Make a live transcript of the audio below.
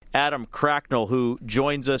Adam Cracknell, who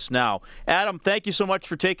joins us now. Adam, thank you so much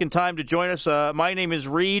for taking time to join us. My name is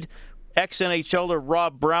Reid. Ex-NHLer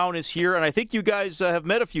Rob Brown is here, and I think you guys have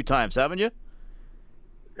met a few times, haven't you?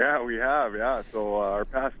 Yeah, we have, yeah. So our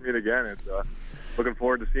paths meet again. It's looking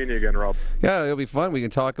forward to seeing you again, Rob. Yeah, it'll be fun. We can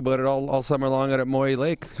talk about it all summer long out at Moy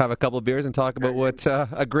Lake, have a couple of beers and talk about what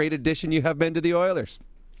a great addition you have been to the Oilers.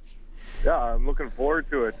 Yeah, I'm looking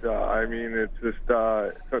forward to it. I mean, it's just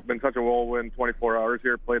it's been such a whirlwind 24 hours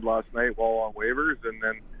here. Played last night while on waivers, and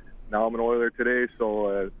then now I'm an Oiler today,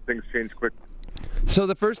 so things change quick. So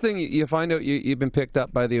the first thing you find out you've been picked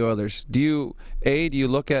up by the Oilers, do you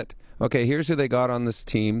look at, okay, here's who they got on this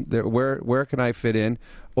team, where can I fit in?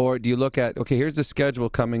 Or do you look at, okay, here's the schedule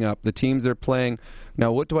coming up, the teams they're playing.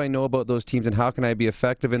 Now, what do I know about those teams and how can I be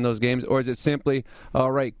effective in those games? Or is it simply,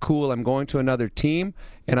 all right, cool, I'm going to another team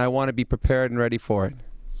and I want to be prepared and ready for it?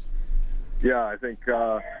 Yeah, I think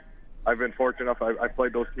I've been fortunate enough. I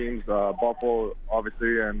played those teams, Buffalo,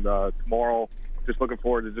 obviously, and tomorrow. Just looking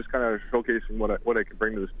forward to just kind of showcasing what I can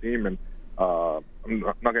bring to this team. And I'm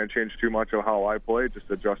not going to change too much of how I play, just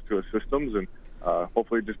adjust to the systems and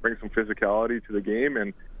hopefully just bring some physicality to the game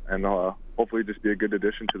and hopefully just be a good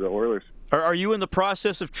addition to the Oilers. Are you in the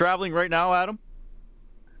process of traveling right now, Adam?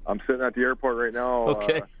 I'm sitting at the airport right now.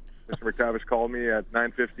 Okay. Mr. McTavish called me at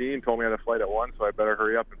 9:15, told me I had a flight at 1, so I better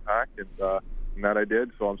hurry up and pack. And that I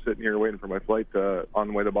did, so I'm sitting here waiting for my flight on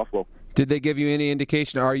the way to Buffalo. Did they give you any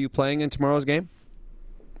indication? Are you playing in tomorrow's game?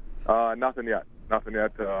 Nothing yet.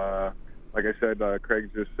 Like I said, Craig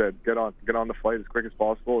just said get on the flight as quick as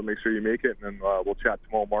possible and make sure you make it, and then we'll chat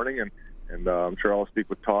tomorrow morning, and I'm sure I'll speak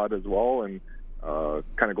with Todd as well and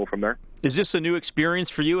kind of go from there. Is this a new experience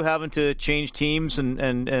for you, having to change teams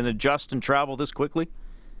and adjust and travel this quickly?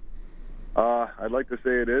 I'd like to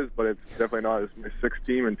say it is, but it's definitely not. It's my sixth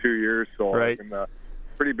team in 2 years, so right. I'm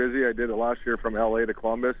pretty busy. I did it last year from LA to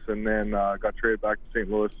Columbus, and then got traded back to St.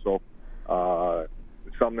 Louis. So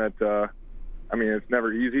it's something that, I mean, it's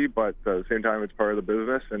never easy, but at the same time, it's part of the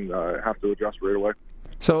business, and I have to adjust right away.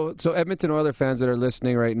 So Edmonton Oilers fans that are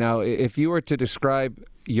listening right now, if you were to describe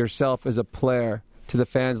yourself as a player to the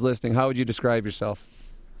fans listening, how would you describe yourself?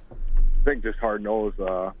 I think just hard-nosed.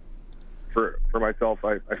 For myself,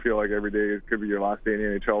 I feel like every day could be your last day in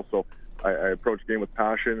the NHL, so I approach the game with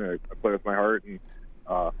passion. I play with my heart, and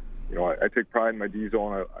I take pride in my D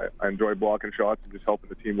zone. I enjoy blocking shots and just helping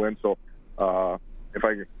the team win. So if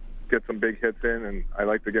I get some big hits in, and I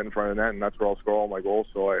like to get in front of the net, and that's where I'll score all my goals.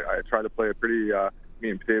 So I try to play a pretty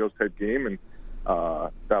meat and potatoes type game, and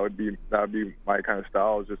that would be my kind of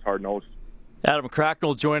style. Is just hard nosed. Adam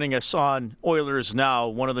Cracknell joining us on Oilers Now,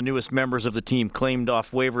 one of the newest members of the team, claimed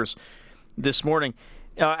off waivers this morning.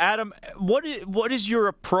 Adam, what is your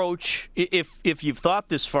approach, if you've thought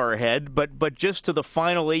this far ahead, but just to the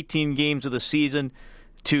final 18 games of the season,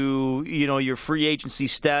 to your free agency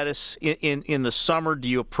status in the summer? Do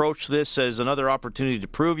you approach this as another opportunity to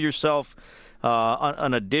prove yourself,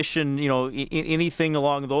 an addition, anything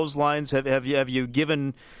along those lines? Have you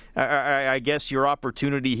given, I guess, your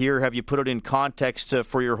opportunity here? Have you put it in context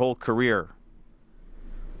for your whole career?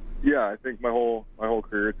 Yeah, I think my whole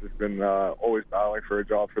career it's just been always battling for a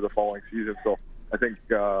job for the following season. So I think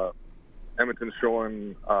Edmonton's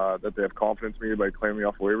showing that they have confidence in me by claiming me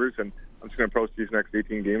off waivers, and I'm just going to approach these next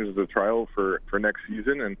 18 games as a trial for next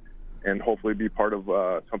season and hopefully be part of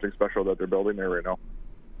something special that they're building there right now.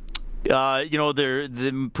 The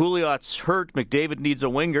Pouliot's hurt. McDavid needs a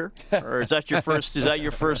winger. Or is that your first? Is that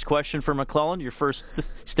your first question for McClellan? Your first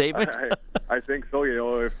statement? I think so.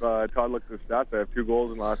 If Todd looks at the stats, I have 2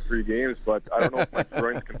 goals in the last 3 games, but I don't know if my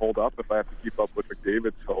groins can hold up if I have to keep up with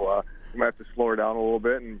McDavid. So I might have to slow her down a little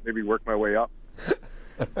bit and maybe work my way up.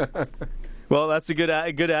 Well, that's a good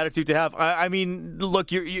attitude to have. I mean,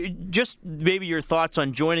 look, you just maybe your thoughts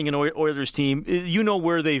on joining an Oilers team. You know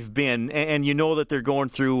where they've been, and you know that they're going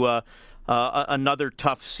through another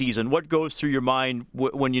tough season. What goes through your mind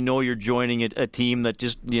when you know you're joining a team that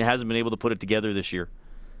just hasn't been able to put it together this year?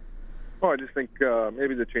 Well, I just think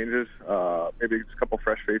maybe the changes, maybe just a couple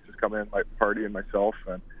fresh faces come in, like Party and myself,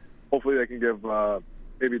 and hopefully they can give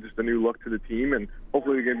maybe just a new look to the team, and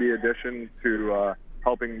hopefully they can be an addition to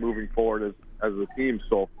helping moving forward as a team.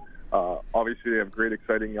 So obviously they have great,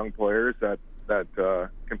 exciting young players that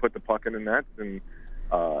can put the puck in the net and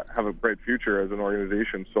have a bright future as an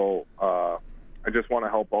organization. So I just want to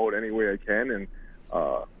help out any way I can, and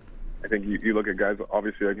I think you look at guys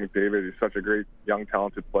obviously like McDavid. He's such a great young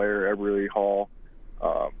talented player. Eberle, Hall.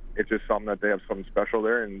 It's just something that they have something special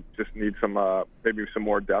there, and just need some maybe some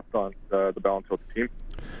more depth on the balance of the team.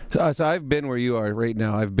 So I've been where you are right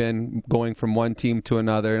now. I've been going from one team to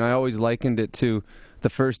another, and I always likened it to the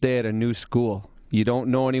first day at a new school. You don't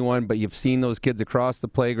know anyone, but you've seen those kids across the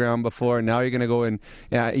playground before. And now you're going to go in.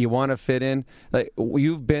 You want to fit in. Like,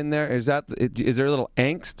 you've been there. Is there a little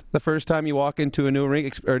angst the first time you walk into a new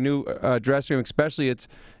rink or new dressing room? Especially it's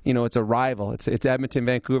a rival. It's Edmonton,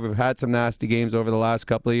 Vancouver. We've had some nasty games over the last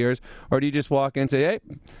couple of years. Or do you just walk in and say, "Hey,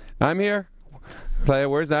 I'm here. Play. I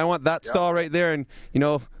want that stall right there." And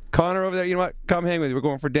Connor over there. You know what? Come hang with me. We're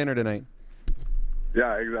going for dinner tonight.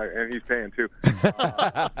 Yeah, exactly, and he's paying too.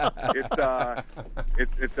 I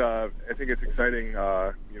think it's exciting.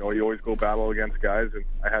 You always go battle against guys, and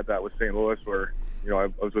I had that with St. Louis, where I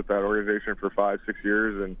was with that organization for 5-6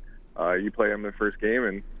 years, and you play them the first game,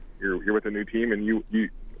 and you're with a new team, and you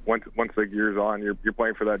once the year's on, you're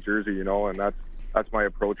playing for that jersey, and that's my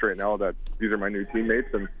approach right now. That these are my new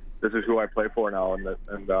teammates, and this is who I play for now, and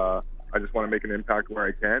I just want to make an impact where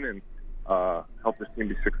I can and help this team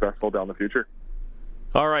be successful down the future.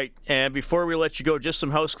 All right, and before we let you go, just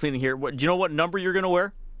some house cleaning here. Do you know what number you're going to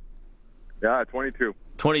wear? Yeah, 22.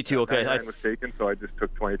 22, okay. I was taken, so I just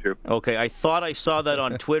took 22. Okay, I thought I saw that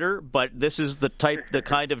on Twitter, but this is the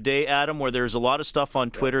kind of day, Adam, where there's a lot of stuff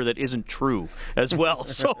on Twitter that isn't true as well.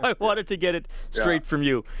 So I wanted to get it straight from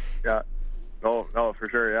you. Yeah. No, for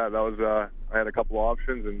sure. Yeah, that was. I had a couple of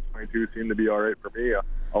options, and 22 seemed to be all right for me.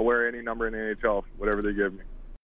 I'll wear any number in the NHL, whatever they give me.